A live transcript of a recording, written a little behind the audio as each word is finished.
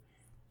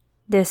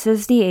This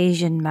is the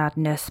Asian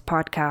Madness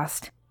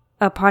Podcast,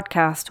 a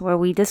podcast where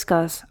we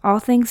discuss all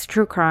things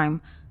true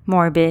crime,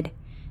 morbid,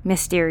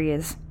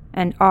 mysterious,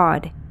 and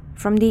odd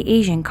from the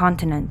Asian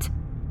continent.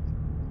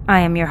 I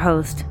am your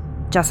host,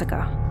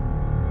 Jessica.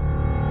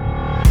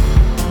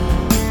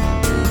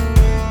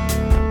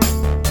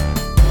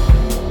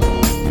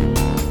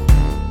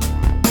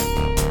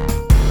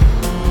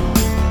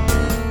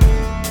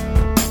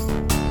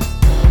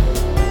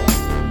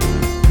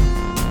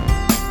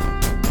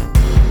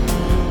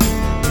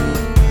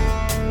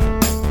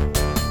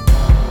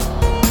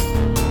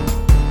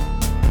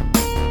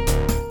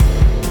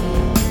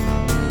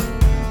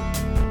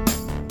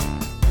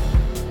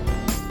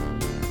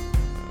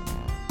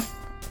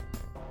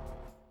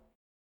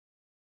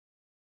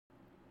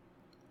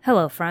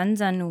 Hello,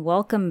 friends, and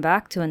welcome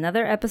back to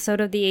another episode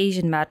of the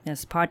Asian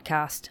Madness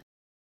Podcast.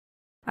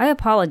 I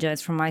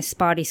apologize for my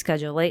spotty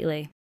schedule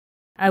lately.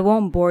 I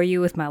won't bore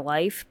you with my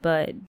life,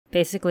 but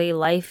basically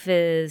life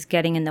is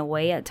getting in the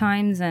way at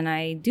times, and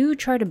I do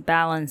try to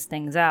balance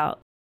things out,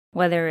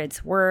 whether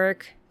it's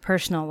work,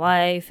 personal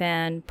life,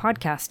 and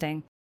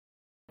podcasting.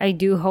 I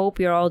do hope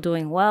you're all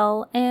doing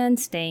well and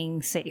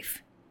staying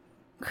safe.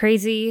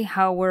 Crazy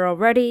how we're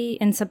already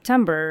in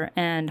September,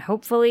 and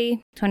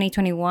hopefully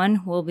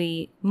 2021 will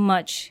be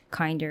much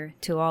kinder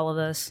to all of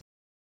us.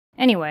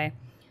 Anyway,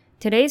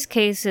 today's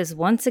case is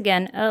once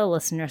again a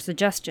listener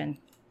suggestion.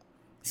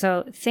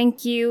 So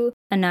thank you,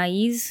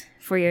 Anais,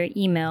 for your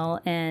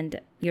email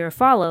and your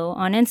follow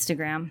on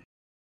Instagram.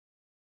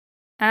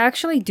 I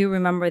actually do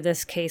remember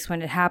this case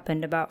when it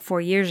happened about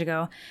 4 years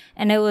ago,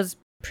 and it was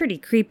pretty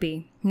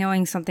creepy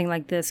knowing something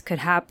like this could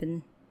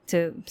happen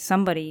to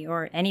somebody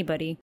or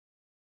anybody.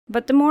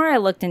 But the more I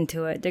looked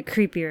into it, the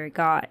creepier it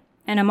got,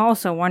 and I'm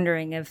also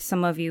wondering if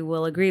some of you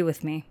will agree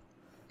with me.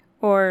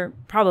 Or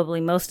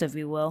probably most of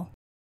you will.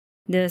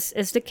 This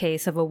is the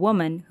case of a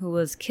woman who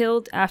was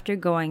killed after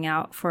going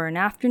out for an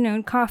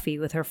afternoon coffee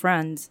with her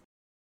friends.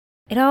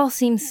 It all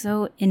seems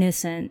so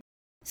innocent,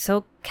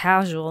 so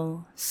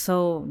casual,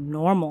 so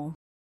normal,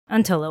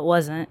 until it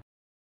wasn't.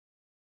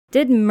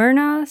 Did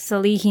Myrna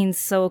Salihin's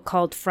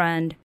so-called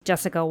friend,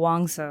 Jessica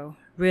Wangso,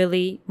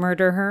 really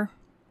murder her?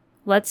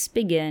 Let's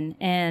begin,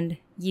 and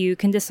you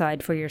can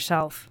decide for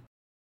yourself.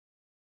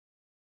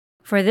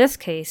 For this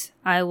case,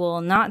 I will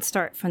not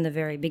start from the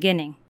very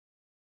beginning.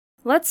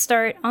 Let's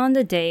start on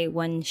the day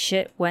when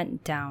shit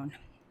went down,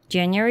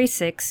 January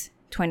 6,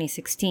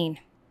 2016.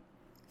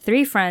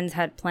 3 friends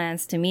had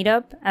plans to meet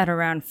up at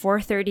around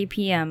 4:30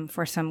 p.m.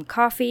 for some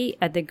coffee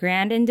at the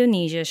Grand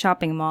Indonesia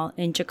shopping mall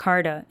in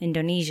Jakarta,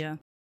 Indonesia.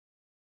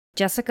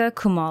 Jessica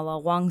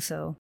Kumala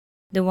Wangso,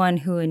 the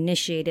one who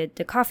initiated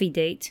the coffee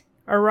date,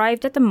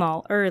 arrived at the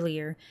mall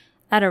earlier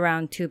at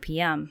around 2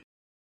 p.m.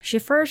 She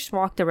first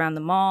walked around the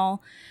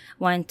mall,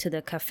 went to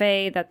the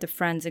cafe that the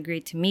friends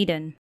agreed to meet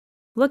in,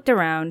 looked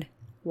around,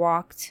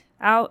 walked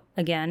out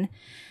again,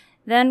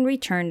 then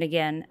returned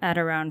again at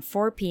around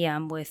 4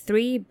 p.m. with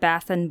 3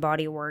 Bath &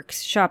 Body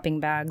Works shopping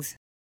bags.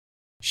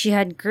 She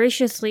had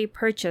graciously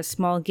purchased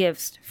small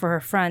gifts for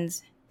her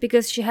friends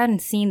because she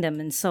hadn't seen them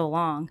in so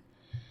long.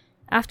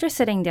 After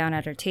sitting down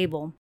at her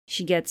table,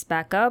 she gets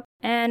back up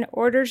and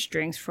orders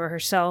drinks for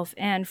herself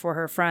and for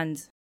her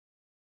friends.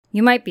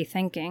 You might be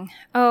thinking,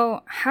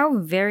 oh, how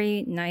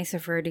very nice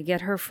of her to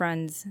get her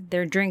friends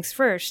their drinks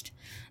first,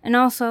 and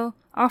also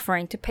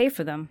offering to pay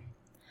for them.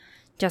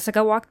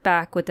 Jessica walked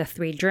back with the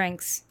 3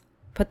 drinks,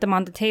 put them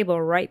on the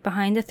table right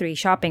behind the 3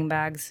 shopping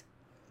bags.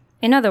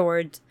 In other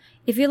words,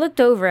 if you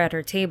looked over at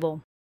her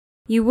table,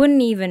 you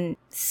wouldn't even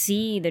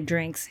see the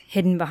drinks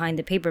hidden behind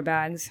the paper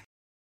bags.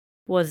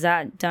 Was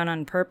that done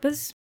on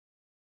purpose?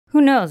 Who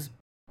knows,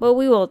 but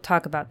we will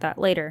talk about that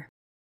later.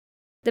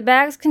 The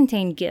bags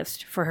contained gifts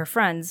for her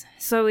friends,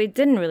 so it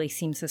didn't really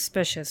seem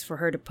suspicious for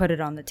her to put it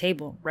on the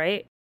table,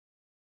 right?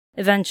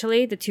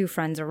 Eventually, the 2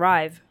 friends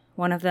arrive,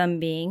 one of them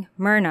being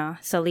Myrna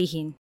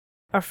Salihin,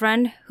 a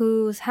friend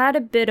who's had a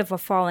bit of a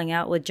falling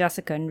out with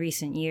Jessica in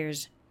recent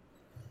years.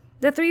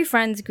 The 3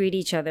 friends greet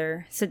each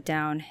other, sit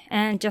down,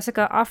 and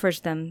Jessica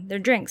offers them their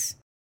drinks.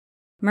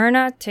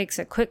 Myrna takes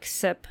a quick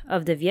sip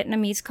of the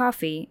Vietnamese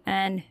coffee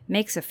and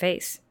makes a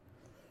face.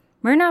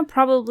 Myrna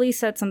probably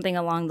said something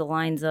along the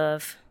lines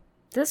of,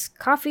 "This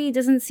coffee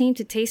doesn't seem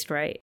to taste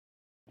right.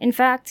 In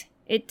fact,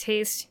 it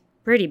tastes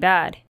pretty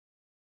bad.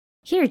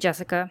 Here,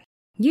 Jessica,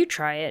 you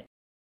try it."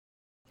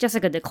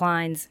 Jessica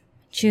declines,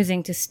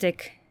 choosing to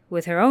stick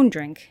with her own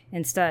drink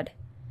instead.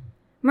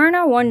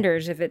 Myrna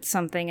wonders if it's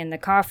something in the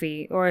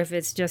coffee or if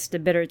it's just the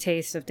bitter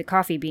taste of the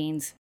coffee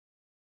beans.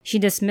 She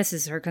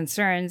dismisses her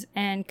concerns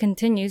and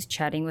continues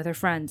chatting with her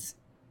friends.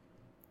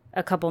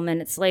 A couple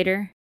minutes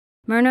later,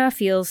 Myrna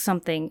feels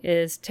something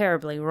is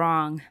terribly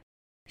wrong.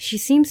 She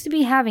seems to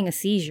be having a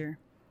seizure,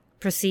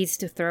 proceeds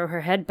to throw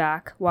her head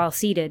back while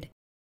seated,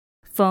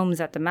 foams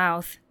at the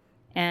mouth,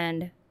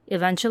 and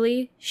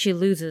eventually she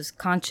loses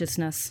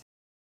consciousness.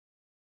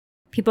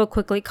 People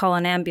quickly call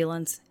an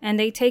ambulance, and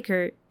they take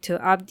her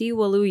to Abdi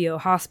Waluyo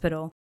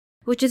Hospital,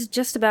 which is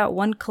just about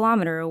 1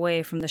 kilometer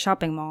away from the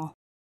shopping mall.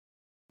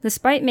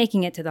 Despite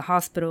making it to the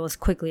hospital as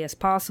quickly as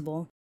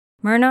possible,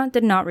 Myrna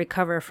did not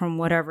recover from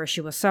whatever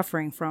she was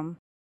suffering from.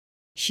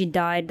 She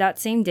died that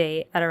same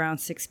day at around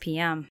 6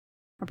 p.m.,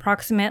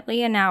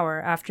 approximately an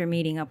hour after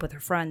meeting up with her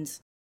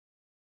friends.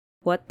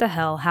 What the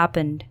hell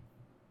happened?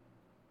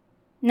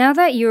 Now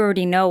that you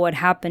already know what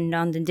happened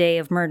on the day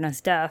of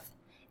Myrna's death,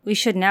 we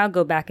should now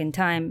go back in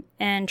time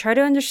and try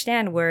to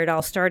understand where it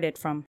all started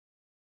from.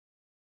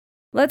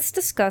 Let's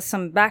discuss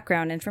some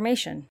background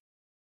information.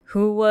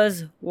 Who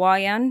was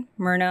Wayan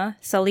Myrna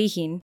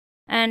Salihin,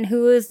 and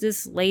who is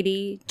this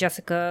lady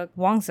Jessica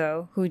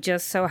Wangso, who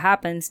just so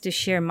happens to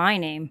share my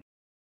name?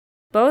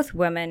 Both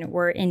women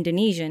were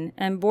Indonesian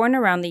and born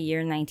around the year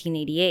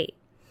 1988.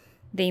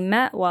 They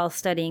met while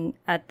studying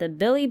at the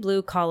Billy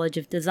Blue College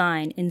of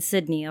Design in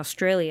Sydney,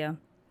 Australia.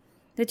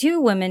 The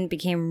two women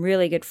became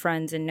really good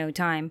friends in no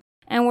time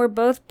and were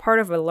both part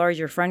of a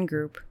larger friend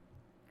group.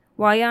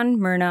 Wayan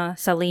Myrna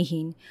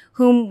Salihin,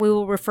 whom we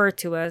will refer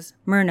to as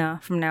Myrna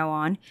from now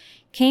on,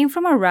 came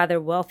from a rather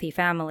wealthy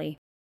family.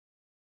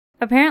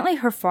 Apparently,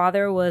 her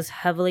father was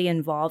heavily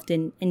involved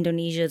in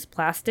Indonesia's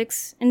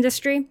plastics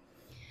industry.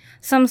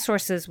 Some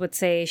sources would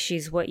say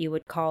she's what you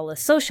would call a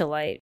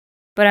socialite,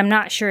 but I'm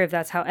not sure if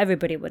that's how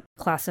everybody would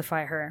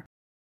classify her.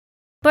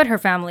 But her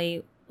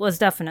family was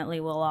definitely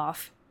well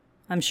off.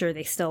 I'm sure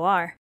they still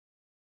are.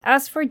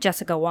 As for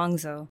Jessica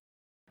Wangso,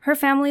 her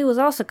family was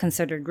also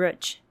considered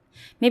rich.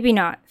 Maybe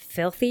not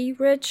filthy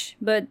rich,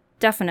 but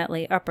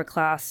definitely upper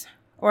class,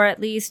 or at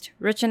least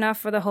rich enough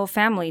for the whole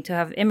family to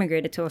have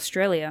immigrated to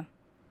Australia.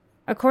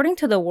 According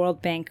to the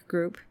World Bank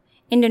Group,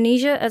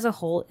 Indonesia as a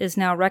whole is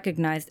now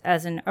recognized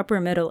as an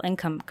upper-middle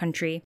income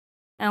country,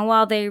 and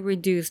while they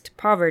reduced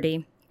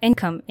poverty,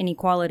 income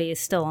inequality is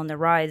still on the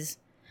rise.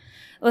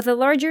 With a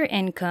larger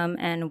income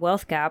and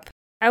wealth gap,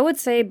 I would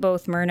say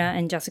both Myrna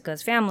and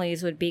Jessica's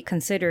families would be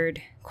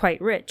considered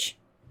quite rich.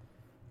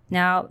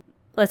 Now,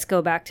 let's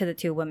go back to the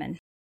two women.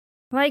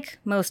 Like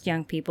most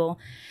young people,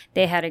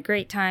 they had a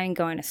great time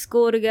going to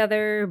school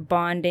together,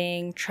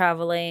 bonding,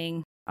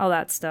 traveling, all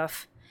that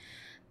stuff.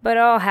 But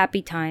all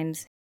happy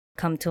times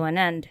come to an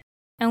end,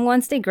 and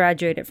once they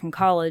graduated from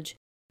college,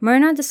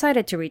 Myrna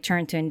decided to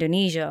return to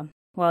Indonesia,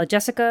 while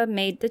Jessica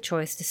made the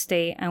choice to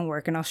stay and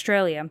work in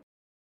Australia,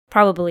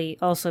 probably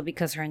also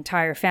because her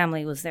entire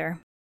family was there.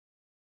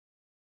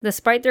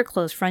 Despite their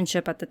close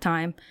friendship at the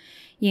time,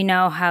 you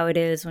know how it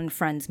is when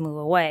friends move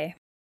away.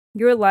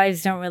 Your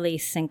lives don't really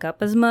sync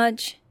up as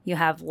much, you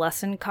have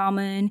less in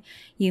common,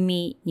 you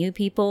meet new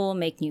people,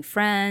 make new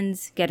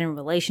friends, get in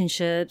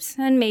relationships,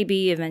 and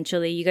maybe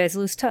eventually you guys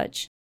lose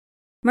touch.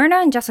 Myrna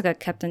and Jessica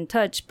kept in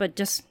touch, but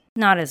just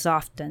not as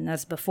often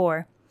as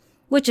before,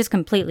 which is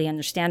completely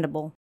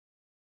understandable.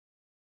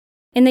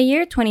 In the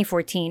year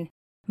 2014,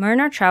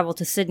 Myrna traveled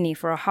to Sydney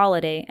for a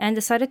holiday and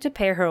decided to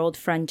pay her old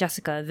friend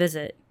Jessica a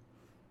visit.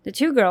 The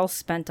two girls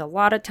spent a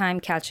lot of time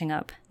catching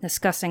up,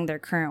 discussing their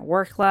current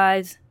work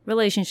lives,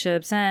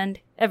 relationships, and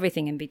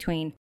everything in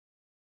between.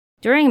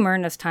 During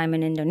Myrna's time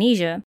in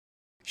Indonesia,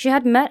 she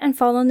had met and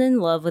fallen in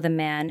love with a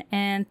man,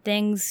 and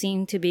things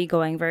seemed to be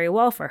going very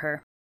well for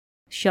her.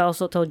 She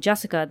also told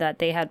Jessica that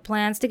they had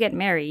plans to get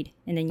married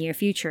in the near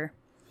future.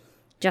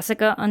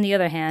 Jessica, on the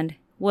other hand,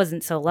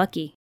 wasn't so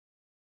lucky.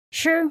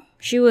 Sure,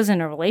 she was in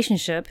a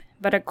relationship,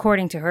 but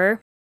according to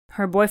her,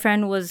 her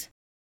boyfriend was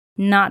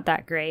not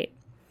that great.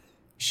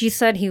 She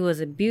said he was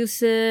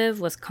abusive,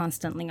 was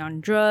constantly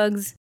on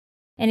drugs,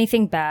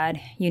 anything bad,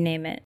 you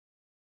name it.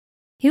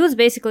 He was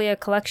basically a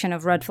collection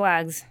of red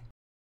flags.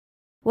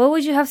 What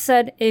would you have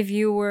said if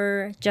you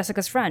were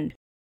Jessica's friend?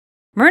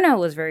 Myrna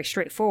was very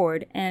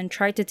straightforward and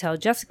tried to tell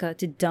Jessica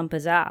to dump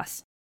his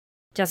ass.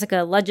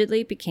 Jessica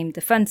allegedly became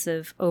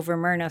defensive over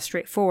Myrna's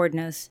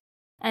straightforwardness,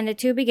 and the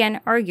two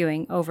began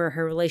arguing over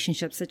her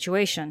relationship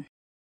situation.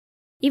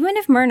 Even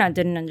if Myrna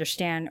didn't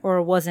understand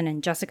or wasn't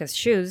in Jessica's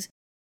shoes,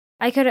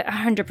 I could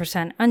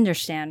 100%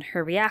 understand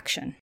her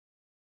reaction.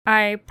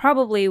 I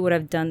probably would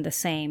have done the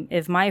same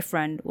if my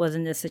friend was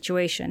in this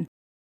situation,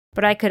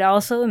 but I could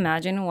also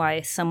imagine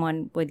why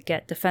someone would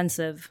get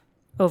defensive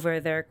over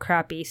their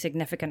crappy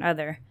significant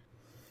other.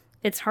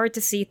 It's hard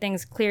to see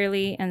things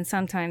clearly, and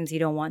sometimes you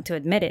don't want to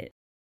admit it.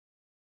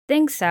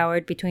 Things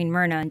soured between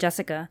Myrna and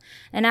Jessica,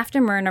 and after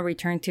Myrna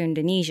returned to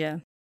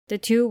Indonesia, the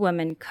two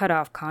women cut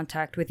off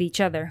contact with each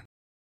other.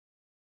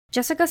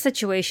 Jessica's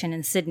situation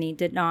in Sydney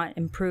did not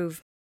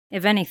improve.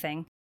 If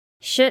anything,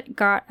 shit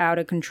got out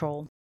of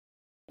control.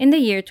 In the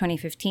year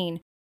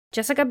 2015,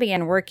 Jessica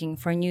began working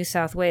for New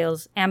South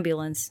Wales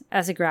Ambulance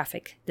as a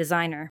graphic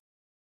designer.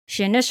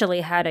 She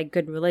initially had a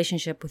good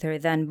relationship with her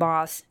then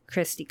boss,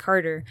 Christy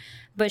Carter,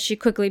 but she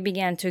quickly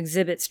began to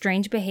exhibit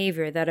strange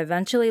behavior that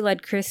eventually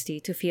led Christy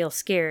to feel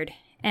scared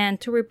and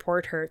to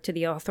report her to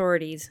the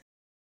authorities.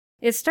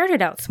 It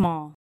started out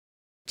small.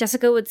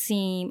 Jessica would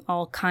seem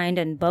all kind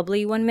and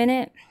bubbly one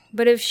minute,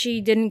 but if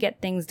she didn't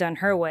get things done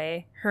her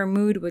way, her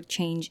mood would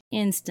change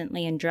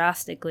instantly and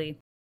drastically,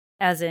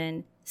 as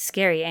in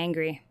scary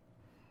angry.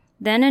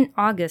 Then in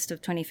August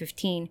of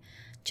 2015,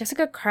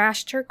 Jessica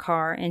crashed her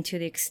car into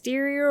the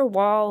exterior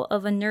wall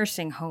of a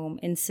nursing home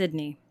in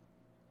Sydney.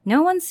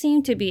 No one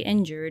seemed to be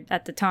injured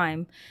at the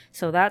time,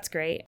 so that's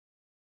great.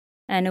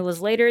 and it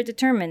was later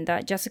determined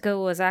that Jessica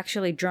was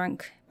actually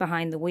drunk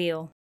behind the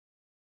wheel.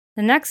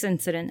 The next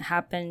incident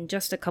happened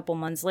just a couple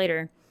months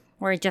later,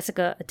 where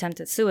Jessica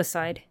attempted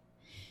suicide.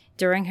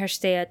 During her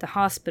stay at the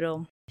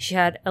hospital, she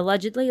had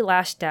allegedly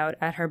lashed out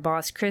at her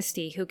boss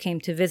Christy, who came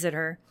to visit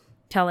her,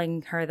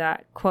 telling her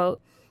that,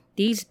 quote,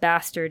 "These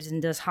bastards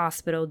in this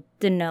hospital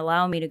didn't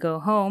allow me to go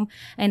home,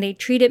 and they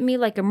treated me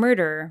like a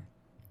murderer.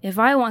 If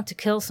I want to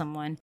kill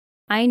someone,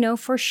 I know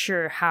for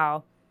sure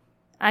how.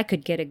 I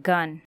could get a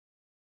gun."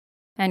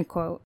 End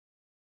quote.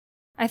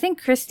 I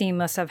think Christy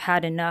must have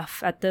had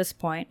enough at this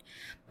point,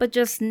 but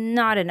just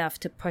not enough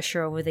to push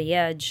her over the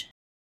edge.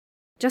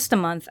 Just a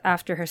month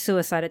after her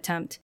suicide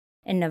attempt,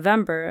 in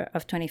November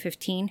of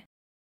 2015,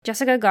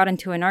 Jessica got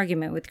into an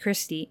argument with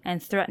Christy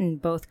and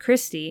threatened both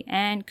Christy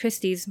and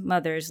Christy's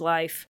mother's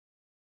life.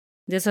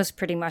 This was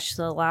pretty much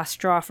the last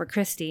straw for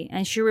Christy,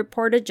 and she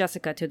reported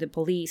Jessica to the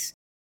police.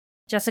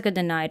 Jessica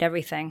denied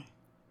everything,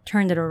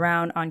 turned it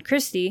around on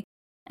Christy,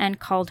 and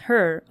called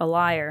her a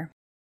liar.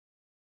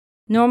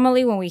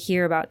 Normally, when we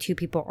hear about two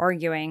people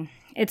arguing,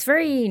 it's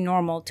very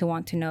normal to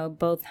want to know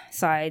both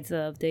sides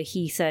of the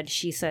he said,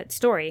 she said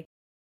story.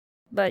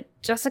 But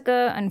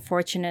Jessica,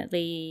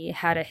 unfortunately,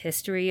 had a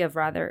history of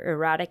rather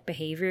erratic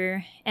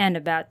behavior and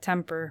a bad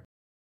temper.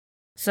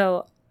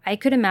 So I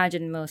could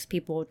imagine most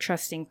people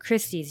trusting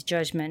Christy's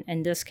judgment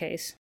in this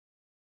case.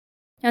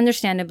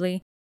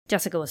 Understandably,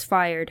 Jessica was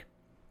fired.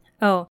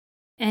 Oh,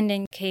 and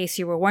in case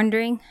you were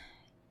wondering,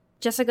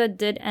 Jessica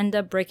did end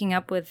up breaking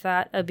up with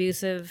that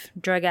abusive,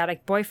 drug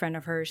addict boyfriend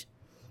of hers.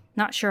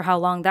 Not sure how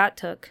long that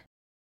took.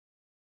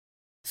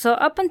 So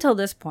up until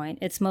this point,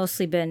 it's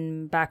mostly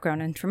been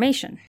background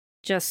information,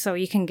 just so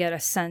you can get a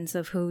sense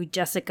of who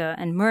Jessica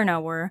and Myrna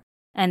were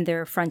and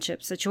their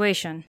friendship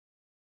situation.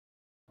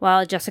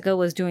 While Jessica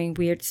was doing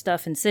weird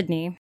stuff in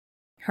Sydney,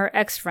 her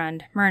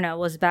ex-friend, Myrna,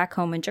 was back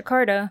home in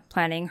Jakarta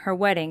planning her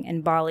wedding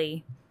in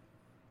Bali.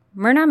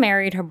 Myrna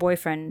married her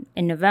boyfriend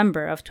in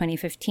November of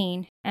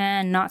 2015,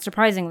 and not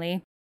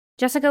surprisingly,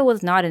 Jessica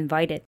was not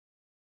invited.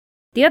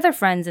 The other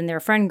friends in their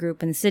friend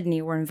group in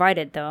Sydney were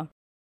invited though,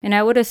 and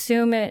I would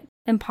assume it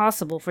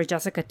impossible for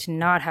Jessica to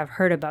not have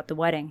heard about the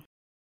wedding.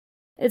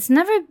 It's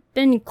never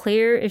been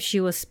clear if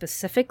she was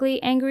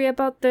specifically angry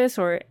about this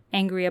or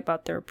angry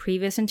about their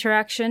previous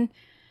interaction,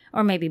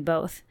 or maybe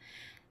both,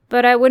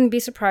 but I wouldn't be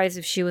surprised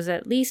if she was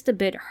at least a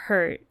bit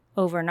hurt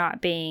over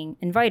not being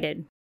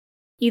invited.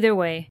 Either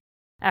way,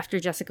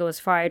 after Jessica was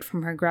fired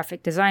from her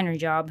graphic designer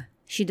job,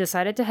 she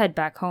decided to head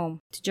back home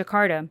to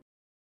Jakarta.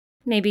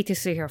 Maybe to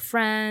see her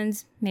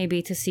friends,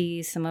 maybe to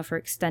see some of her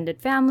extended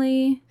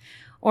family,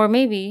 or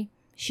maybe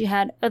she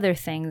had other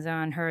things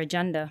on her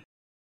agenda.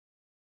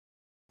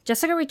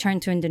 Jessica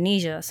returned to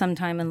Indonesia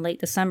sometime in late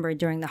December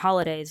during the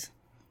holidays.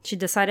 She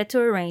decided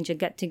to arrange a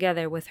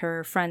get-together with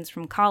her friends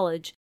from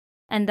college,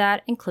 and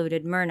that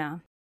included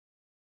Myrna.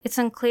 It's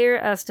unclear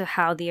as to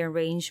how the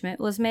arrangement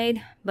was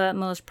made, but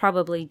most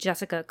probably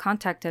Jessica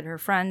contacted her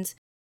friends,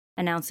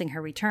 announcing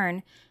her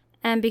return,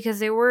 and because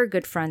they were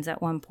good friends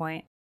at one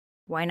point,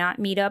 why not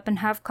meet up and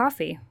have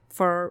coffee,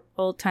 for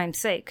old time's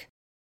sake?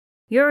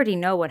 You already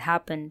know what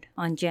happened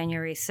on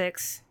January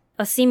 6th.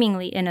 A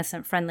seemingly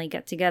innocent friendly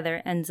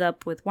get-together ends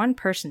up with one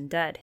person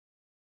dead.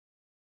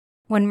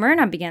 When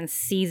Myrna began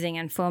seizing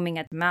and foaming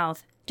at the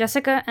mouth,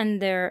 Jessica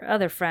and their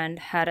other friend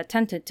had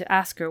attempted to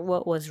ask her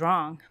what was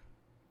wrong.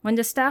 When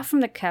the staff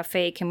from the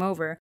cafe came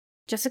over,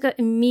 Jessica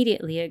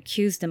immediately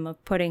accused them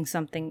of putting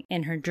something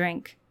in her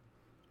drink.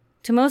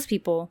 To most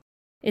people,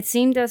 it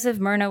seemed as if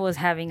Myrna was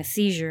having a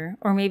seizure,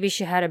 or maybe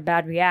she had a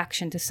bad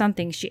reaction to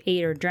something she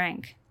ate or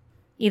drank.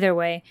 Either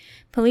way,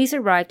 police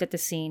arrived at the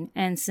scene,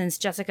 and since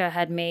Jessica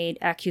had made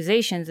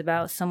accusations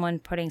about someone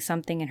putting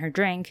something in her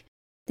drink,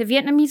 the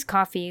Vietnamese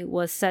coffee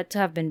was said to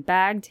have been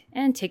bagged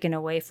and taken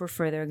away for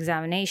further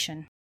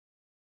examination.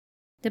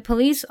 The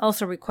police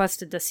also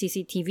requested the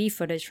CCTV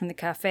footage from the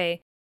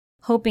cafe,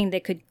 hoping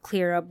they could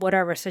clear up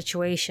whatever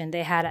situation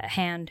they had at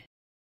hand.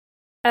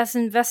 As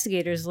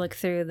investigators looked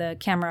through the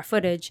camera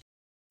footage,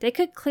 they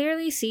could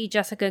clearly see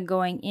Jessica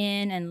going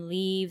in and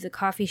leave the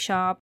coffee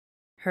shop,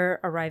 her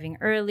arriving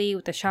early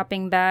with the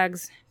shopping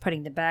bags,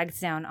 putting the bags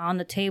down on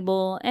the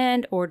table,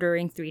 and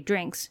ordering 3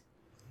 drinks.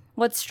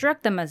 What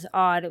struck them as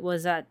odd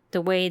was that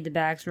the way the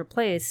bags were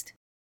placed,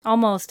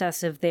 almost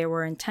as if they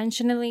were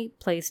intentionally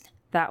placed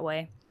that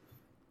way.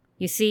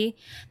 You see,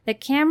 the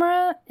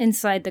camera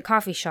inside the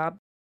coffee shop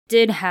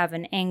did have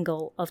an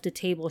angle of the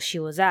table she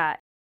was at,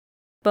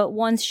 but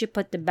once she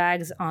put the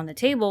bags on the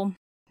table,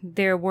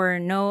 there were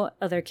no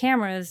other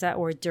cameras that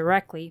were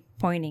directly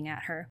pointing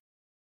at her.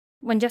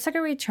 When Jessica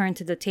returned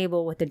to the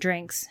table with the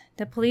drinks,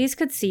 the police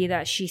could see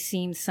that she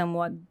seemed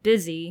somewhat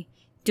busy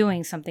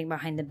doing something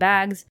behind the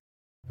bags,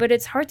 but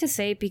it's hard to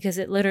say because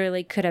it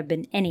literally could have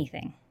been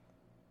anything.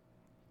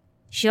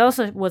 She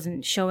also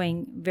wasn't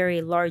showing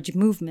very large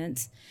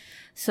movements,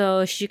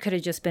 so she could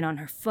have just been on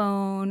her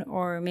phone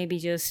or maybe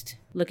just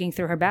looking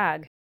through her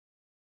bag.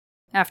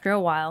 After a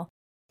while,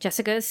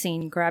 Jessica is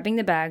seen grabbing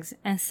the bags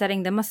and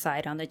setting them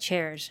aside on the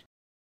chairs.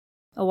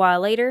 A while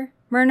later,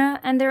 Myrna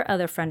and their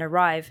other friend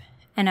arrive,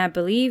 and I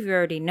believe you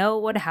already know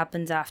what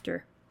happens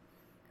after.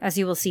 As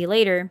you will see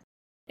later,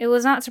 it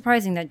was not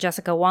surprising that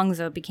Jessica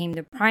Wangzo became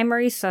the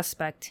primary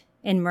suspect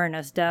in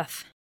Myrna's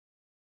death.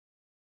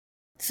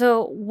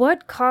 So,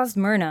 what caused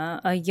Myrna,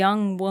 a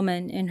young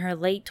woman in her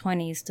late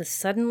 20s, to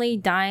suddenly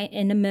die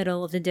in the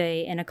middle of the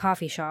day in a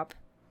coffee shop?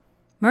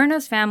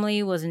 Myrna's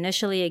family was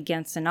initially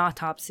against an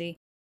autopsy,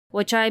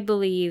 which I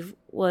believe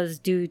was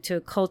due to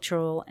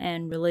cultural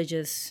and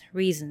religious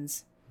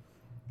reasons.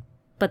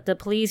 But the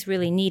police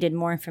really needed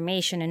more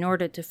information in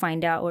order to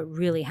find out what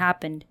really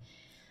happened.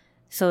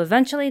 So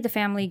eventually the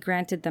family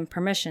granted them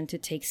permission to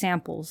take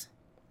samples.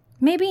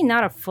 Maybe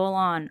not a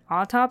full-on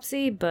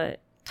autopsy,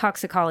 but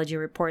toxicology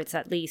reports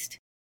at least.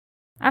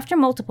 After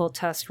multiple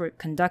tests were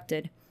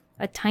conducted,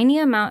 a tiny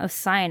amount of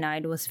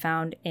cyanide was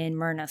found in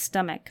Myrna's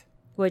stomach,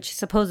 which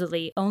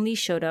supposedly only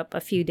showed up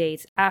a few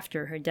days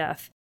after her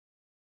death.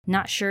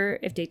 Not sure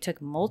if they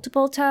took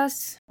multiple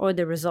tests or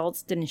the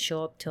results didn't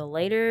show up till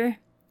later,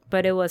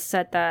 but it was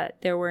said that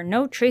there were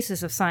no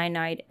traces of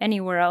cyanide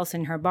anywhere else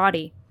in her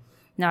body,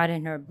 not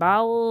in her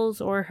bowels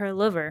or her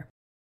liver.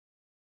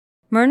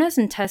 Myrna's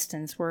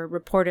intestines were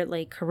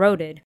reportedly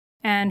corroded,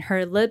 and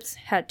her lips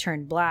had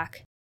turned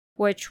black,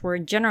 which were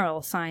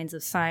general signs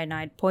of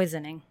cyanide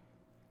poisoning.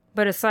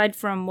 But aside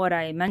from what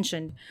I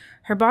mentioned,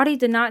 her body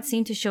did not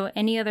seem to show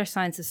any other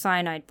signs of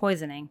cyanide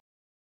poisoning.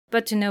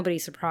 But to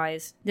nobody's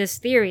surprise, this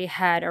theory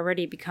had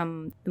already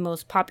become the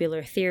most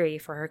popular theory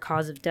for her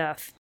cause of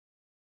death.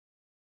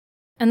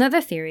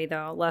 Another theory,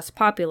 though less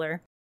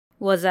popular,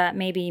 was that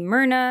maybe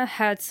Myrna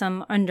had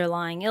some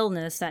underlying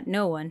illness that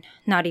no one,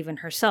 not even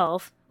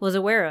herself, was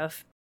aware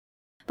of.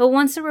 But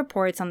once the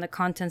reports on the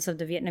contents of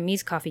the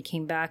Vietnamese coffee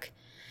came back,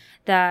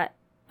 that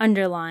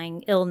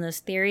underlying illness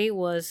theory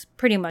was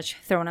pretty much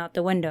thrown out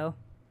the window.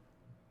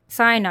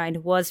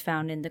 Cyanide was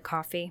found in the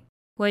coffee,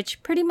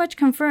 which pretty much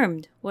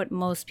confirmed what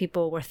most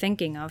people were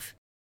thinking of.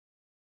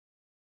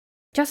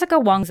 Jessica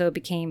Wangzo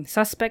became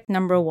suspect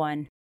number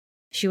 1.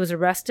 She was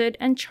arrested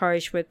and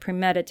charged with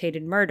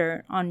premeditated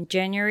murder on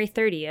January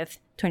 30th,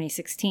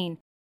 2016.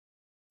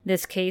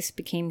 This case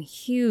became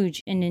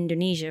huge in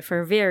Indonesia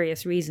for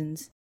various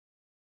reasons.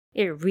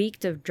 It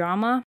reeked of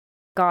drama,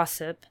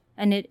 gossip,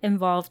 and it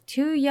involved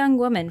 2 young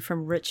women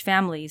from rich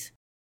families.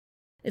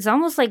 It's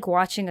almost like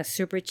watching a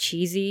super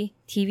cheesy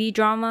TV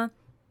drama,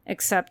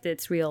 except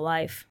it's real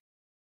life.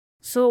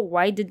 So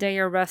why did they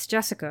arrest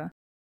Jessica?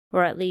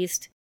 Or at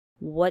least,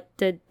 what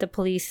did the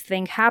police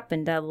think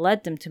happened that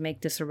led them to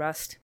make this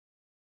arrest?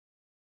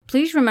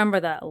 Please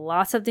remember that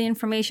lots of the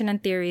information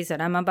and theories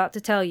that I'm about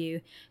to tell you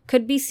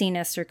could be seen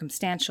as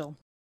circumstantial.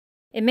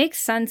 It makes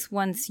sense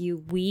once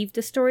you weave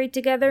the story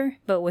together,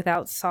 but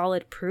without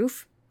solid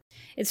proof,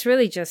 it's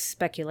really just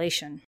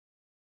speculation.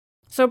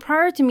 So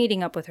prior to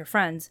meeting up with her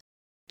friends,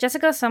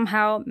 Jessica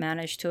somehow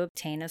managed to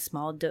obtain a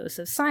small dose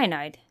of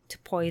cyanide to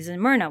poison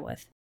Myrna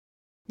with.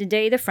 The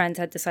day the friends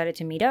had decided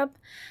to meet up,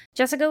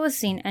 Jessica was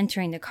seen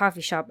entering the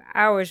coffee shop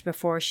hours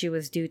before she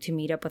was due to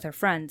meet up with her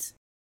friends.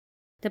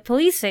 The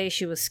police say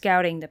she was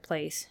scouting the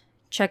place,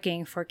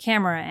 checking for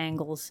camera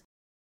angles.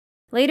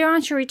 Later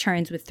on, she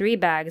returns with 3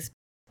 bags,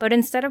 but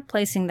instead of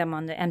placing them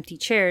on the empty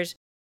chairs,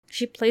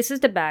 she places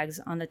the bags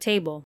on the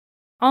table,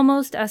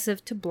 almost as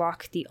if to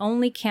block the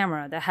only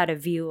camera that had a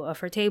view of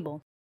her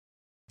table.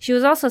 She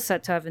was also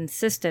said to have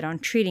insisted on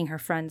treating her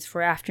friends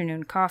for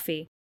afternoon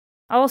coffee,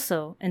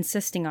 also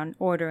insisting on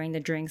ordering the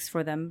drinks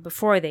for them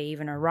before they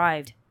even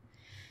arrived.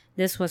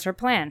 This was her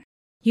plan,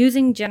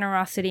 using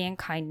generosity and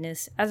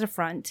kindness as a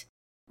front,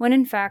 when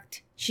in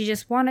fact, she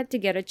just wanted to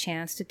get a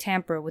chance to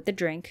tamper with the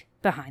drink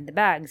behind the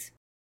bags.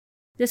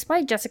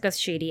 Despite Jessica's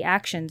shady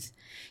actions,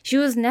 she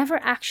was never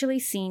actually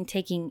seen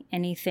taking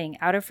anything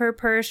out of her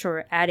purse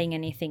or adding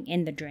anything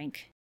in the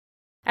drink.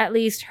 At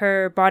least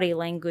her body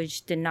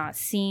language did not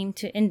seem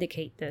to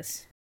indicate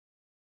this.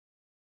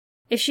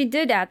 If she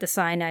did add the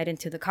cyanide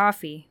into the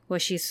coffee,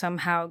 was she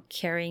somehow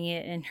carrying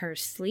it in her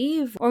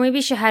sleeve? Or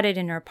maybe she had it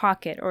in her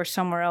pocket or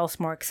somewhere else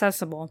more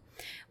accessible,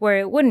 where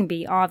it wouldn't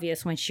be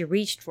obvious when she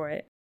reached for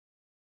it.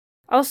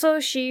 Also,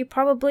 she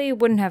probably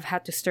wouldn't have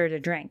had to stir the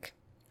drink.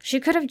 She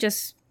could have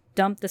just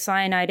dumped the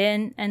cyanide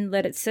in and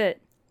let it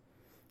sit.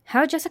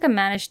 How Jessica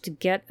managed to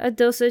get a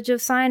dosage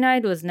of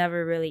cyanide was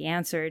never really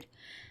answered,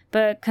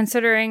 but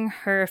considering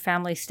her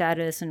family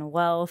status and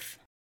wealth,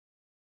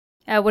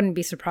 I wouldn't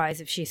be surprised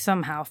if she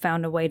somehow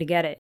found a way to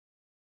get it.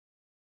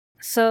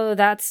 So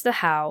that's the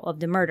how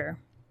of the murder.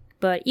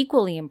 But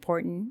equally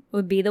important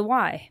would be the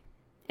why.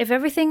 If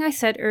everything I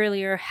said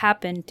earlier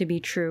happened to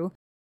be true,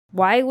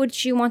 why would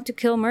she want to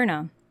kill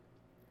Myrna?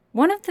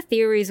 One of the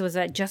theories was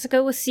that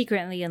Jessica was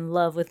secretly in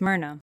love with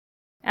Myrna.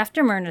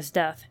 After Myrna's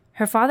death,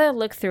 her father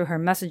looked through her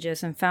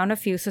messages and found a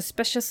few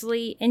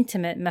suspiciously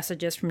intimate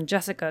messages from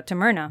Jessica to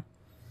Myrna.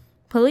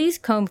 Police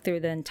combed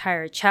through the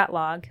entire chat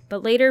log,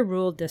 but later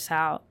ruled this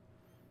out.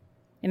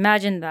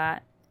 Imagine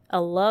that, a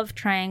love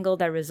triangle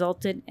that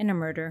resulted in a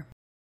murder.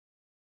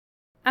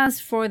 As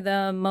for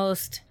the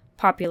most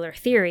popular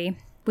theory,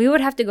 we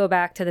would have to go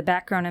back to the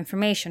background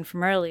information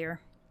from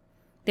earlier.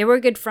 They were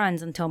good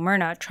friends until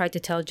Myrna tried to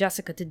tell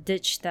Jessica to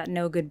ditch that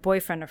no-good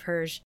boyfriend of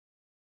hers,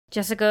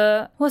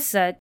 Jessica was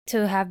said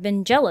to have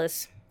been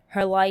jealous.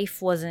 Her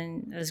life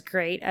wasn't as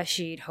great as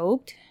she'd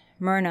hoped.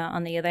 Myrna,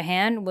 on the other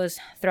hand, was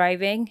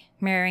thriving,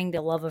 marrying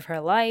the love of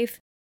her life,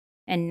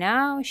 and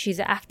now she's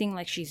acting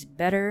like she's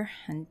better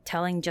and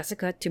telling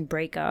Jessica to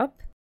break up.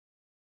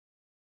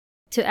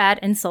 To add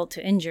insult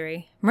to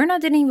injury, Myrna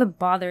didn't even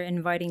bother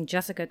inviting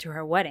Jessica to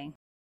her wedding.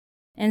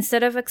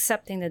 Instead of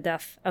accepting the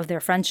death of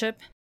their friendship,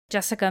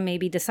 Jessica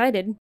maybe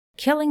decided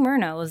killing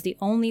Myrna was the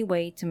only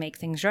way to make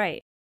things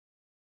right.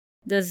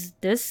 Does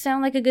this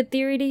sound like a good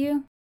theory to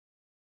you?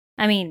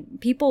 I mean,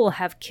 people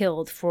have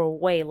killed for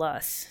way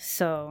less,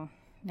 so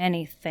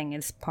anything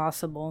is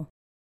possible.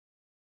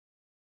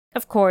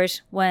 Of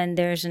course, when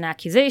there's an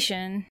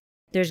accusation,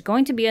 there's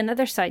going to be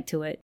another side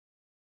to it.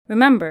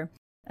 Remember,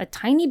 a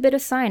tiny bit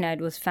of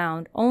cyanide was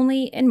found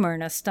only in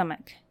Myrna's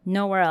stomach,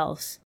 nowhere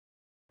else.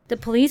 The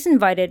police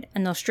invited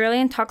an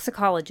Australian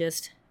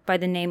toxicologist by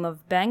the name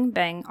of Bang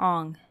Bang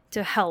Ong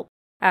to help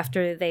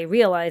after they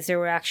realized they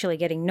were actually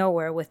getting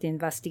nowhere with the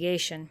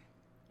investigation.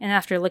 And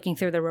after looking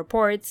through the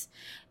reports,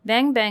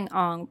 Bang Bang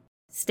Ong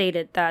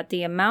stated that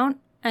the amount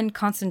and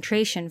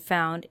concentration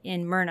found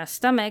in Myrna's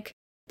stomach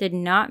did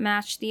not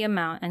match the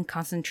amount and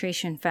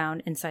concentration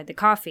found inside the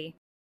coffee.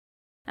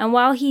 And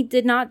while he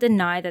did not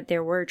deny that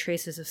there were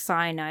traces of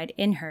cyanide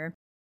in her,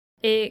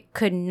 it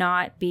could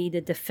not be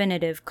the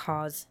definitive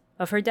cause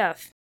of her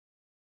death.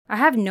 I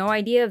have no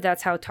idea if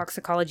that's how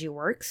toxicology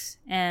works,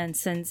 and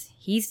since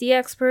he's the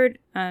expert,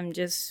 I'm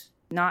just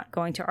not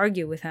going to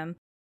argue with him.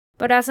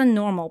 But as a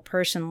normal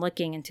person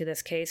looking into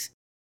this case,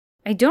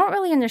 I don't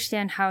really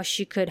understand how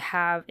she could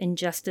have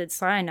ingested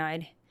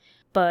cyanide,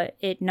 but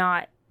it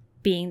not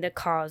being the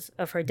cause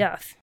of her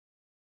death.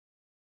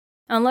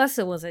 Unless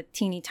it was a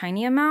teeny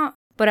tiny amount,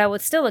 but I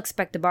would still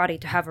expect the body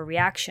to have a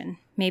reaction,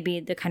 maybe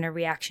the kind of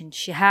reaction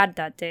she had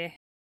that day.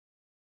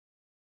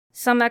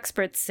 Some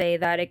experts say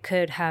that it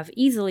could have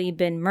easily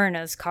been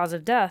Myrna's cause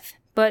of death,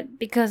 but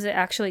because it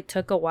actually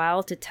took a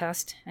while to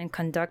test and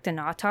conduct an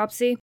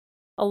autopsy,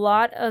 a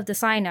lot of the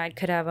cyanide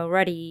could have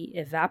already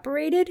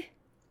evaporated.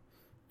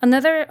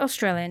 Another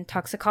Australian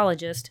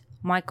toxicologist,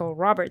 Michael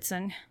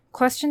Robertson,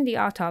 questioned the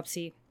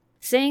autopsy,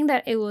 saying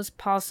that it was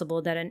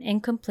possible that an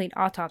incomplete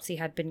autopsy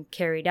had been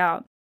carried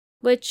out,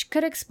 which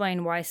could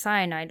explain why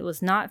cyanide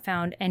was not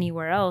found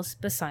anywhere else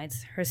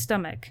besides her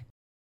stomach.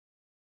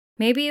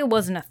 Maybe it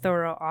wasn't a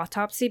thorough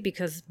autopsy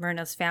because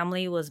Myrna's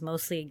family was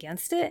mostly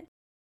against it?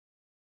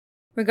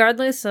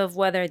 Regardless of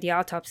whether the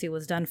autopsy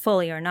was done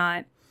fully or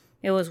not,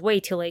 it was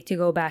way too late to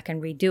go back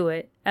and redo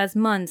it, as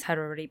months had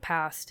already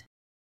passed.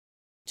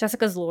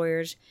 Jessica's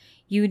lawyers,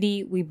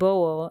 Yudi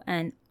Wibowo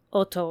and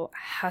Otto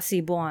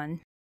Hasibuan,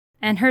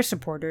 and her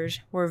supporters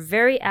were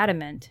very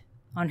adamant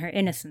on her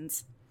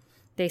innocence.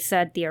 They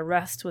said the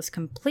arrest was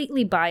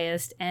completely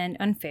biased and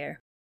unfair,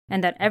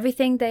 and that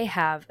everything they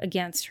have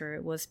against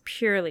her was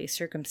purely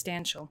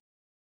circumstantial.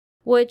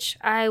 Which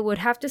I would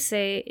have to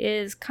say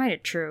is kind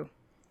of true.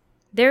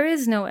 There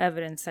is no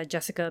evidence that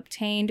Jessica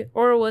obtained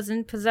or was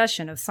in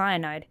possession of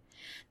cyanide.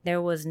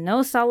 There was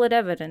no solid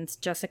evidence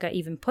Jessica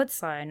even put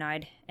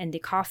cyanide in the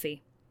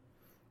coffee.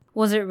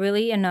 Was it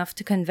really enough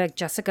to convict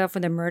Jessica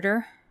for the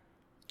murder?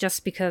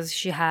 Just because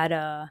she had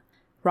a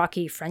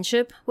rocky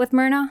friendship with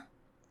Myrna?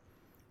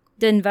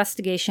 The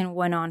investigation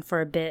went on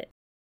for a bit.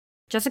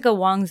 Jessica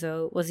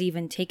Wangzhou was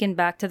even taken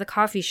back to the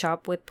coffee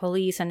shop with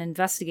police and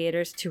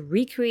investigators to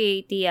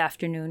recreate the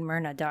afternoon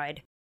Myrna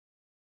died.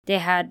 They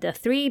had the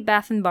 3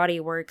 Bath & Body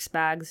Works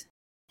bags,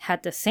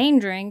 had the same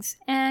drinks,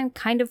 and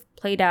kind of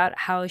played out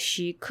how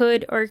she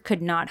could or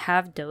could not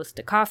have dosed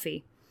the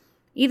coffee.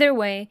 Either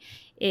way,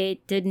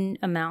 it didn't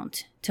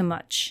amount to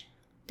much.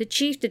 The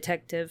chief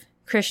detective,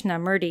 Krishna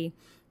Murthy,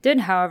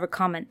 did however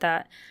comment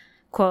that,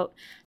 quote,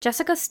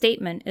 Jessica's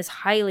statement is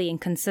highly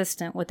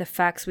inconsistent with the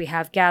facts we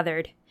have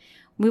gathered.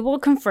 We will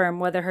confirm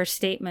whether her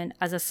statement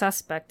as a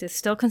suspect is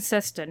still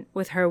consistent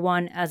with her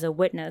one as a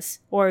witness,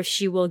 or if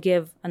she will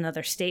give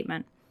another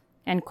statement.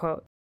 End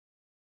quote.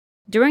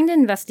 During the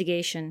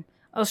investigation,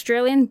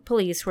 Australian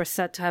police were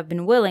said to have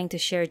been willing to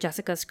share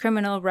Jessica's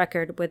criminal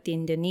record with the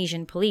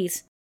Indonesian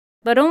police,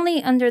 but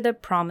only under the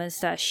promise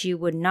that she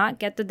would not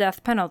get the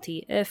death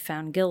penalty if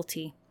found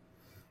guilty.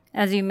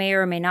 As you may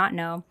or may not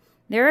know,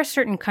 there are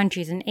certain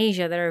countries in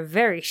Asia that are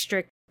very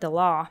strict with the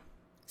law.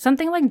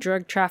 Something like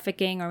drug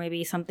trafficking, or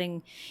maybe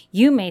something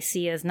you may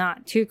see as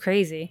not too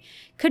crazy,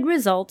 could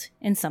result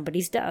in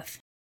somebody's death.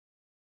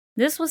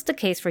 This was the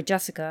case for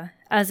Jessica,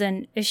 as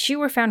in, if she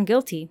were found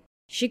guilty,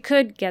 she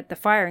could get the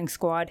firing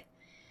squad.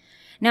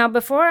 Now,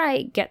 before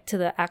I get to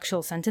the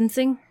actual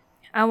sentencing,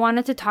 I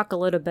wanted to talk a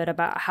little bit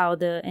about how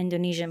the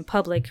Indonesian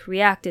public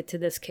reacted to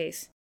this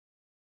case.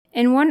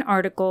 In one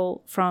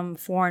article from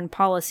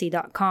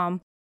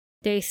foreignpolicy.com,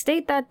 they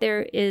state that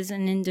there is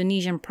an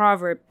Indonesian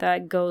proverb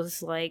that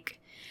goes like,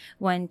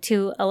 when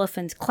 2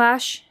 elephants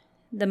clash,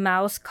 the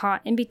mouse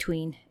caught in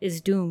between is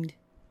doomed.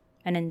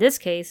 And in this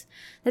case,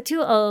 the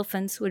 2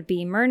 elephants would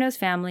be Myrna's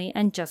family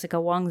and Jessica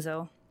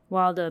Wangzhou,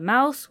 while the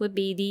mouse would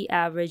be the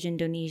average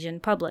Indonesian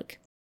public.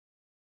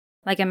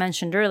 Like I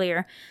mentioned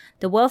earlier,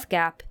 the wealth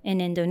gap in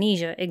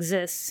Indonesia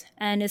exists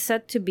and is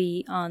said to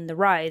be on the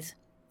rise.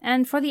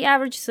 And for the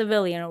average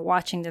civilian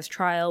watching this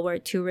trial where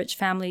two rich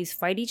families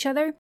fight each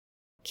other,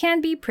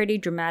 can be pretty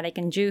dramatic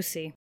and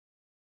juicy.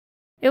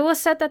 It was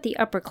said that the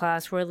upper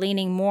class were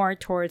leaning more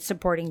towards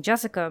supporting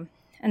Jessica,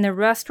 and the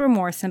rest were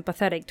more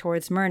sympathetic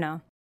towards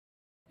Myrna.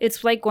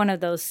 It's like one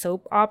of those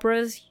soap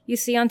operas you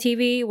see on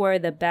TV where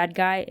the bad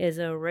guy is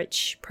a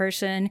rich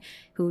person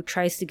who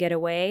tries to get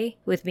away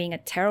with being a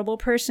terrible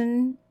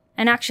person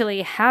and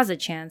actually has a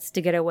chance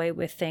to get away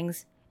with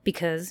things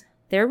because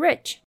they're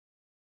rich.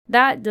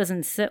 That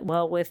doesn't sit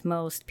well with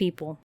most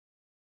people.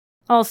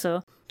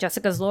 Also,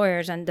 Jessica's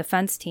lawyers and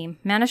defense team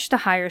managed to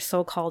hire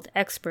so-called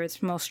experts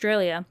from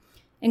Australia,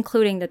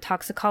 including the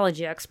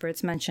toxicology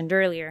experts mentioned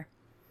earlier.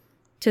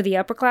 To the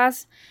upper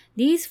class,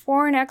 these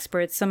foreign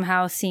experts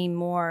somehow seem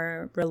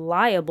more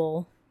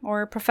reliable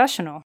or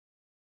professional.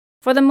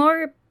 For the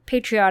more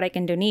patriotic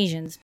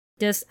Indonesians,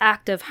 this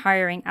act of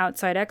hiring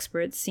outside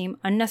experts seemed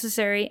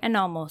unnecessary and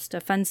almost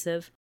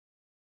offensive,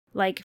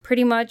 like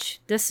pretty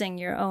much dissing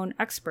your own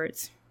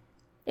experts.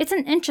 It's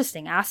an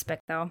interesting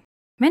aspect, though.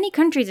 Many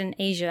countries in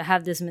Asia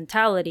have this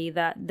mentality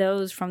that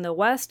those from the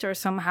West are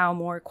somehow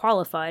more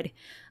qualified,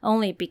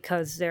 only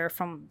because they're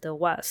from the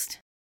West.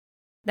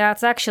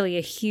 That's actually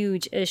a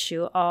huge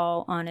issue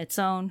all on its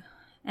own,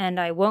 and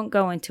I won't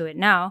go into it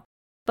now,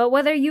 but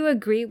whether you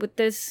agree with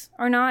this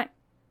or not,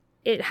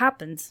 it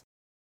happens.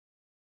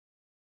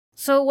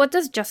 So what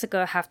does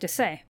Jessica have to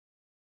say?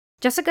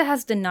 Jessica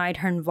has denied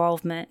her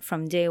involvement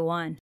from day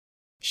one.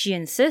 She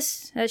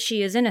insists that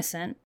she is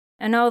innocent,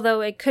 and although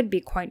it could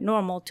be quite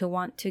normal to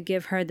want to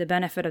give her the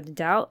benefit of the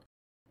doubt,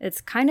 it's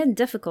kind of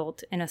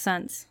difficult in a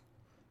sense.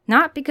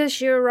 Not because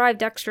she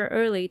arrived extra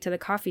early to the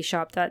coffee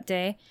shop that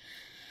day,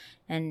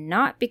 and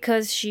not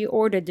because she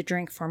ordered the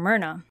drink for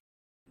Myrna,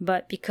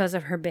 but because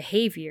of her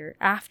behavior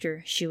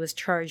after she was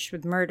charged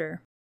with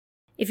murder.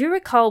 If you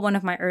recall one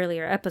of my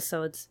earlier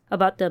episodes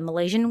about the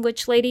Malaysian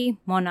witch lady,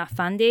 Mona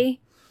Fandey,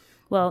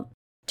 well,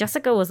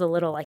 Jessica was a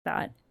little like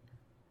that.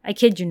 I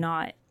kid you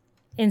not.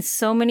 In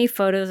so many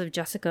photos of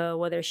Jessica,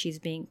 whether she's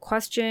being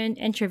questioned,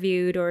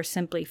 interviewed, or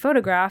simply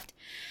photographed,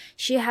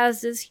 she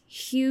has this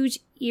huge,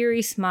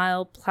 eerie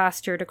smile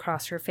plastered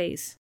across her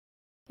face.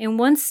 In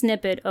one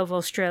snippet of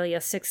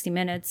Australia's 60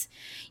 Minutes,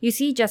 you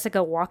see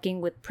Jessica walking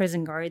with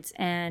prison guards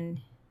and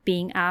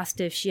being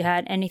asked if she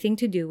had anything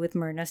to do with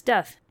Myrna's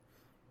death.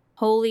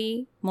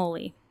 Holy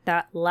moly,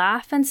 that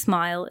laugh and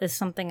smile is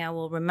something I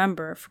will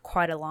remember for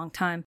quite a long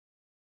time.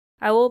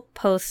 I will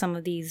post some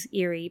of these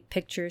eerie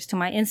pictures to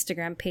my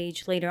Instagram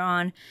page later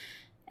on,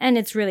 and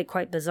it's really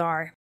quite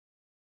bizarre.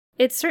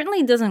 It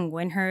certainly doesn't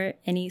win her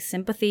any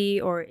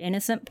sympathy or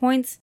innocent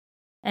points,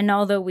 and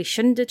although we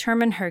shouldn't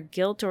determine her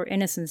guilt or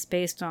innocence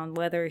based on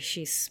whether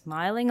she's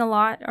smiling a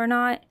lot or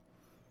not,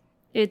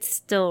 it's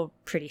still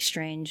pretty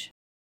strange.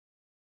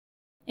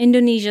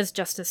 Indonesia's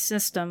justice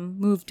system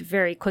moved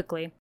very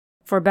quickly,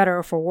 for better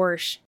or for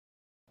worse.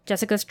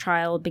 Jessica's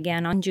trial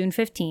began on June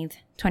 15th,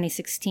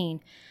 2016,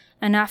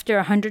 and after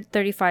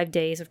 135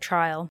 days of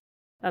trial,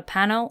 a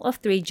panel of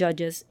 3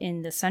 judges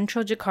in the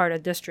Central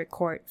Jakarta District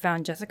Court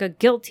found Jessica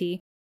guilty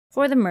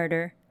for the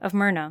murder of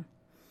Myrna.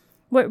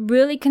 What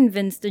really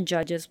convinced the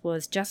judges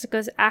was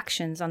Jessica's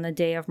actions on the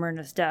day of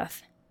Myrna's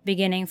death,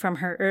 beginning from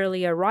her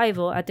early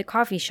arrival at the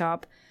coffee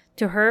shop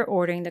to her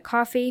ordering the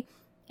coffee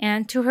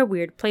and to her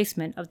weird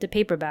placement of the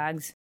paper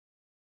bags.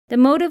 The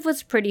motive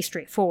was pretty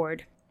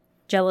straightforward: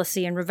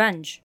 jealousy and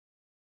revenge.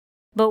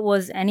 But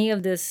was any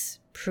of this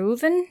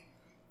proven?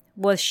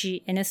 Was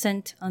she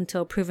innocent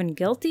until proven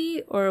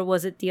guilty, or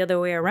was it the other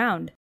way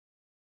around?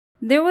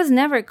 There was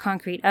never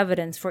concrete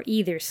evidence for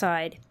either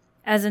side,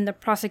 as in the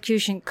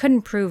prosecution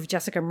couldn't prove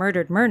Jessica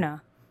murdered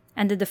Myrna,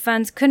 and the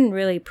defense couldn't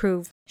really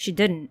prove she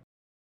didn't.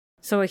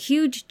 So a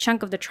huge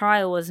chunk of the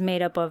trial was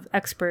made up of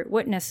expert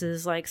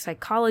witnesses like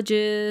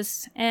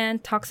psychologists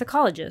and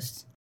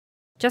toxicologists.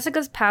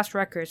 Jessica's past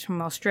records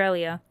from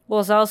Australia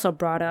was also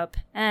brought up,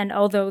 and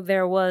although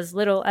there was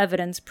little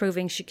evidence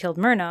proving she killed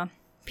Myrna,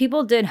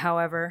 people did,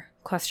 however,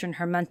 question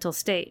her mental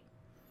state.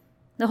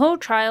 The whole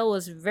trial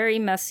was very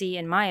messy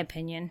in my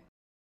opinion.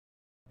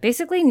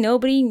 Basically,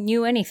 nobody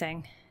knew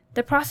anything.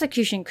 The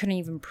prosecution couldn't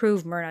even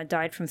prove Myrna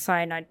died from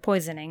cyanide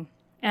poisoning,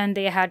 and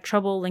they had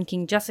trouble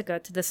linking Jessica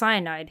to the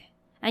cyanide,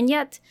 and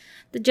yet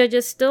the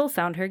judges still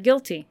found her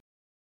guilty.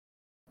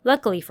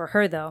 Luckily for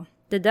her, though,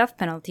 the death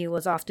penalty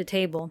was off the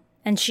table,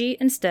 and she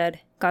instead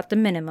got the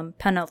minimum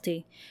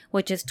penalty,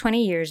 which is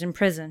 20 years in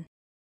prison.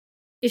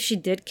 If she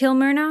did kill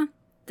Myrna,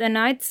 then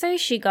I'd say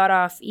she got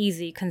off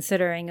easy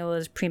considering it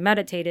was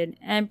premeditated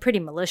and pretty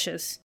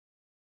malicious.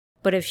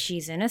 But if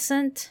she's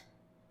innocent,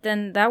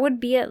 then that would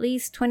be at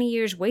least 20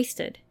 years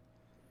wasted.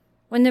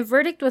 When the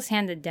verdict was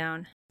handed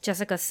down,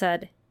 Jessica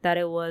said that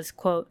it was,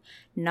 quote,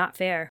 not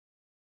fair.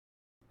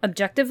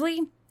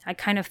 Objectively, I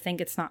kind of think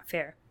it's not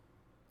fair.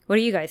 What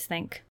do you guys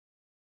think?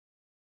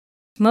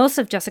 Most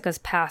of Jessica's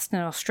past in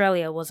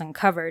Australia was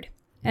uncovered,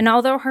 and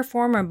although her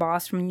former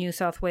boss from New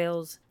South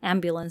Wales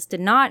Ambulance did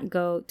not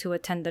go to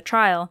attend the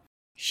trial,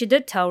 She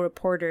did tell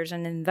reporters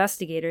and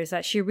investigators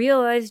that she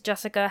realized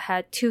Jessica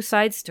had two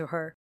sides to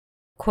her.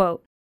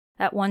 Quote,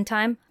 "At one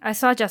time, I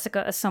saw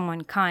Jessica as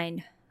someone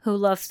kind, who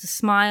loves to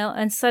smile,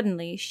 and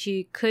suddenly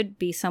she could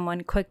be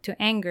someone quick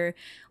to anger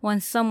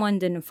when someone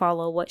didn't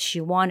follow what she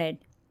wanted."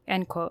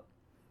 End quote.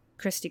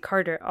 Christy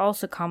Carter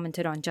also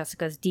commented on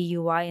Jessica's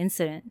DUI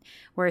incident,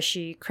 where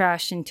she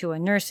crashed into a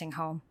nursing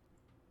home.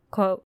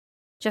 Quote,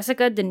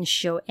 "Jessica didn't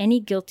show any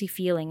guilty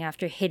feeling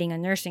after hitting a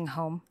nursing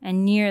home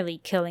and nearly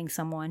killing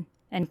someone."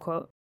 End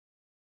quote.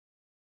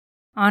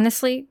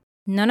 Honestly,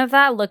 none of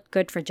that looked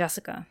good for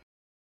Jessica.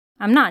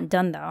 I'm not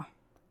done though.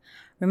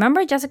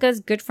 Remember Jessica's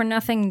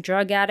good-for-nothing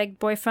drug addict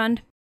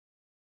boyfriend?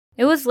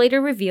 It was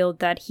later revealed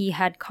that he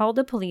had called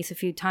the police a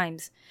few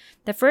times.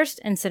 The first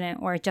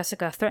incident where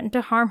Jessica threatened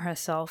to harm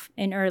herself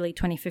in early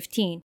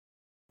 2015.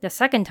 The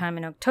second time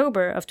in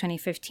October of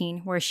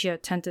 2015 where she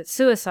attempted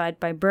suicide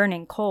by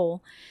burning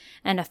coal.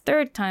 And a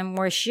third time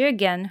where she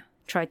again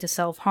tried to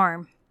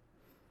self-harm.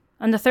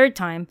 On the third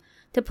time,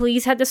 the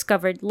police had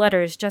discovered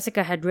letters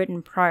Jessica had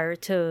written prior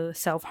to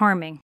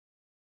self-harming.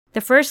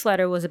 The first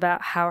letter was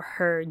about how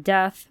her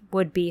death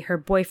would be her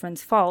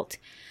boyfriend's fault.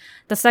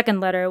 The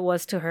second letter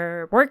was to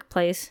her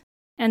workplace,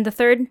 and the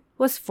third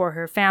was for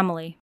her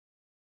family.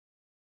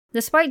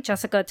 Despite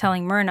Jessica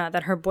telling Myrna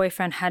that her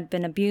boyfriend had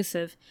been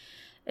abusive,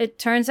 it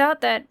turns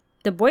out that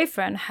the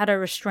boyfriend had a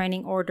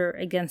restraining order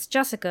against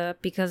Jessica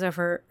because of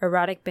her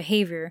erratic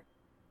behavior,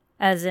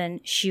 as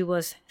in she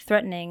was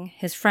threatening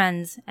his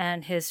friends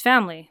and his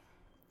family.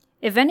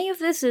 If any of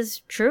this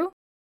is true,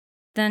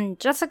 then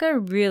Jessica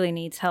really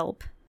needs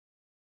help.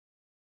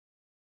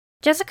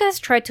 Jessica has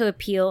tried to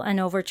appeal and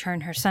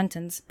overturn her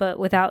sentence, but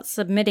without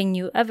submitting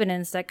new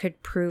evidence that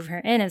could prove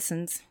her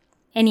innocence.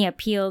 Any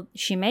appeal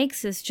she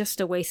makes is just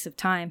a waste of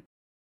time.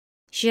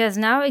 She has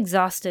now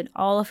exhausted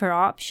all of her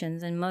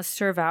options and must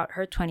serve out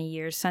her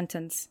 20-year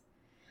sentence.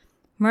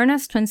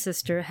 Myrna's twin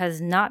sister has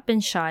not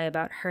been shy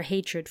about her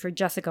hatred for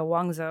Jessica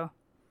Wangzo.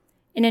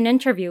 In an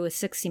interview with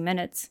 60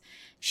 Minutes,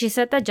 she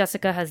said that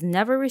Jessica has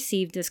never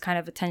received this kind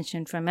of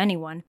attention from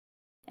anyone,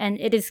 and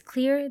it is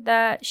clear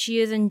that she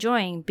is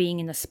enjoying being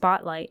in the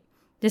spotlight,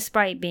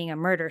 despite being a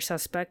murder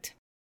suspect.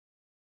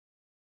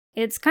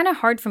 It's kind of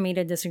hard for me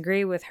to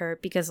disagree with her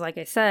because, like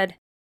I said,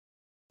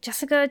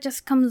 Jessica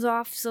just comes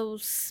off so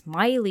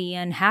smiley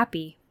and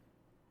happy.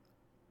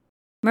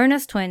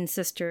 Myrna's twin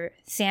sister,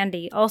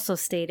 Sandy, also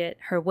stated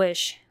her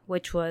wish,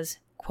 which was,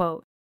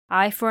 quote,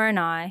 "Eye for an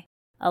eye,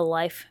 a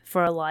life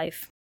for a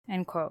life,"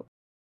 end quote.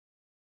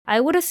 I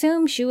would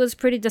assume she was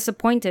pretty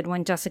disappointed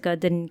when Jessica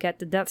didn't get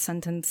the death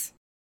sentence.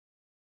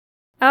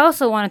 I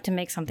also wanted to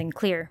make something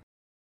clear.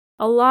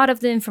 A lot of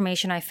the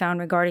information I found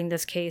regarding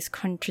this case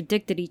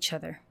contradicted each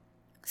other.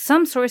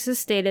 Some sources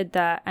stated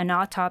that an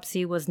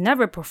autopsy was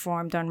never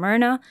performed on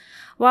Myrna,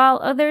 while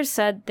others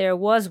said there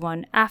was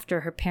one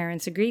after her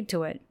parents agreed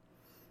to it.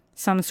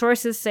 Some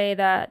sources say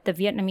that the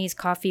Vietnamese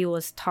coffee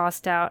was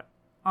tossed out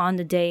on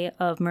the day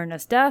of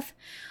Myrna's death,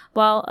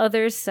 while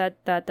others said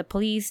that the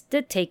police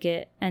did take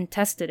it and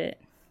tested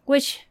it,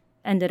 which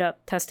ended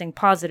up testing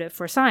positive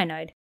for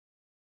cyanide.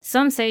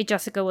 Some say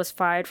Jessica was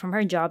fired from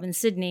her job in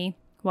Sydney,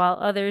 while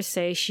others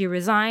say she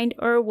resigned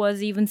or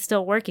was even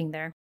still working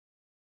there.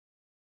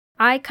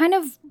 I kind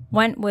of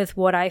went with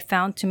what I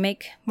found to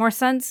make more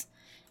sense,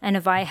 and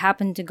if I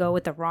happened to go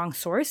with the wrong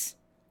source,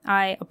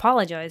 I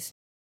apologize.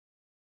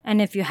 And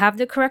if you have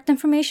the correct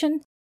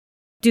information,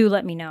 do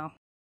let me know.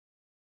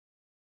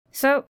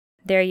 So,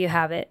 there you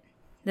have it.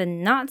 The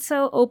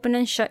not-so-open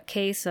and shut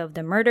case of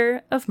the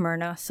murder of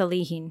Myrna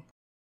Salihin.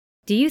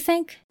 Do you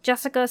think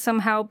Jessica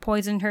somehow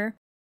poisoned her?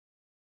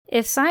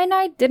 If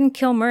cyanide didn't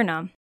kill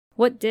Myrna,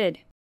 what did?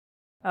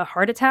 A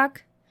heart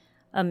attack?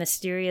 A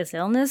mysterious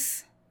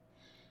illness?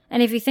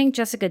 And if you think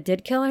Jessica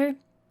did kill her,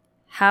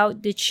 how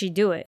did she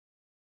do it?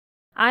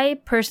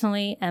 I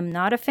personally am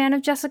not a fan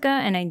of Jessica,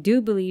 and I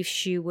do believe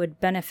she would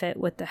benefit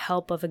with the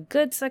help of a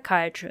good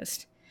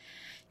psychiatrist.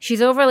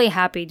 She's overly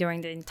happy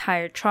during the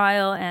entire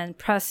trial and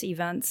press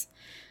events,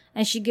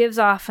 and she gives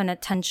off an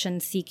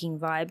attention-seeking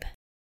vibe.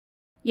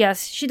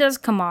 Yes, she does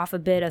come off a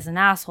bit as an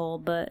asshole,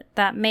 but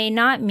that may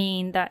not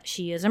mean that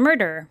she is a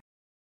murderer.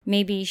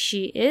 Maybe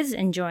she is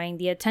enjoying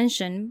the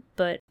attention,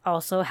 but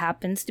also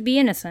happens to be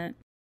innocent.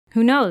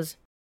 Who knows?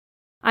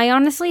 I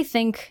honestly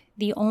think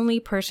the only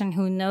person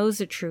who knows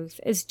the truth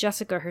is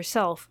Jessica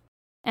herself,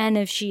 and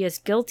if she is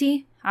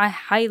guilty, I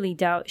highly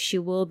doubt she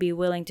will be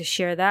willing to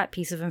share that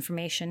piece of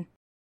information.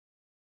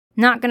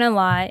 Not gonna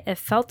lie, it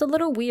felt a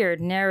little weird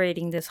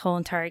narrating this whole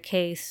entire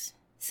case,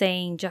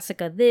 saying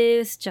Jessica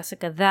this,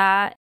 Jessica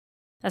that,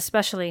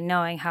 especially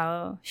knowing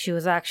how she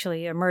was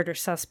actually a murder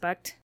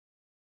suspect.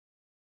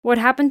 What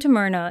happened to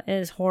Myrna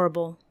is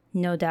horrible,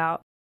 no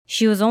doubt.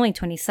 She was only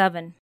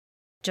 27,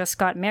 just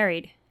got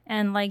married,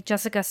 and like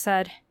Jessica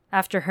said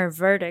after her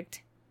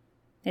verdict,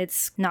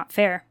 it's not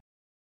fair.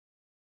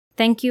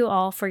 Thank you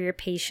all for your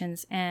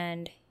patience,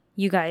 and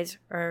you guys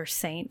are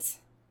saints.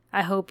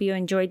 I hope you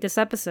enjoyed this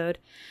episode,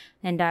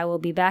 and I will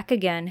be back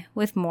again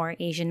with more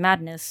Asian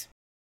madness.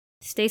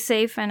 Stay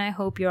safe, and I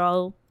hope you're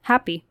all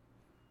happy.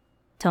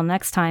 Till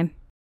next time.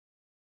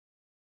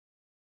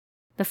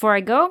 Before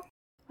I go,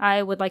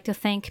 I would like to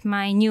thank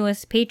my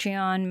newest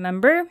Patreon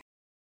member,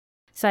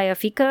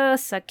 Sayafika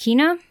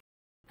Sakina,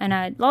 and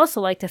I'd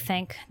also like to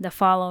thank the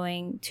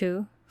following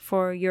two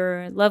for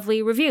your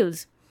lovely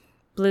reviews: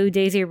 Blue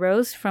Daisy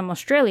Rose from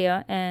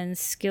Australia and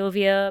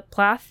Skilvia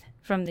Plath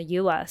from the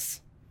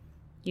US.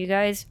 You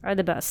guys are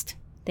the best.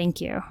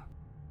 Thank you.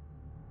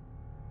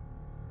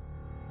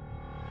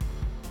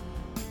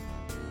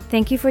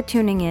 Thank you for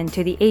tuning in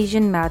to the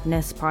Asian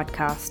Madness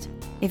podcast.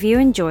 If you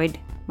enjoyed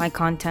my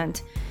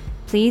content,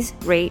 please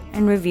rate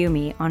and review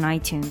me on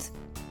iTunes.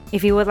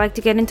 If you would like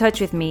to get in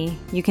touch with me,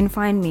 you can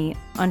find me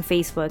on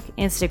Facebook,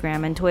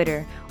 Instagram, and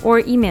Twitter, or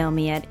email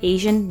me at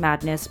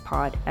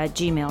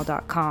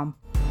asianmadnesspod@gmail.com.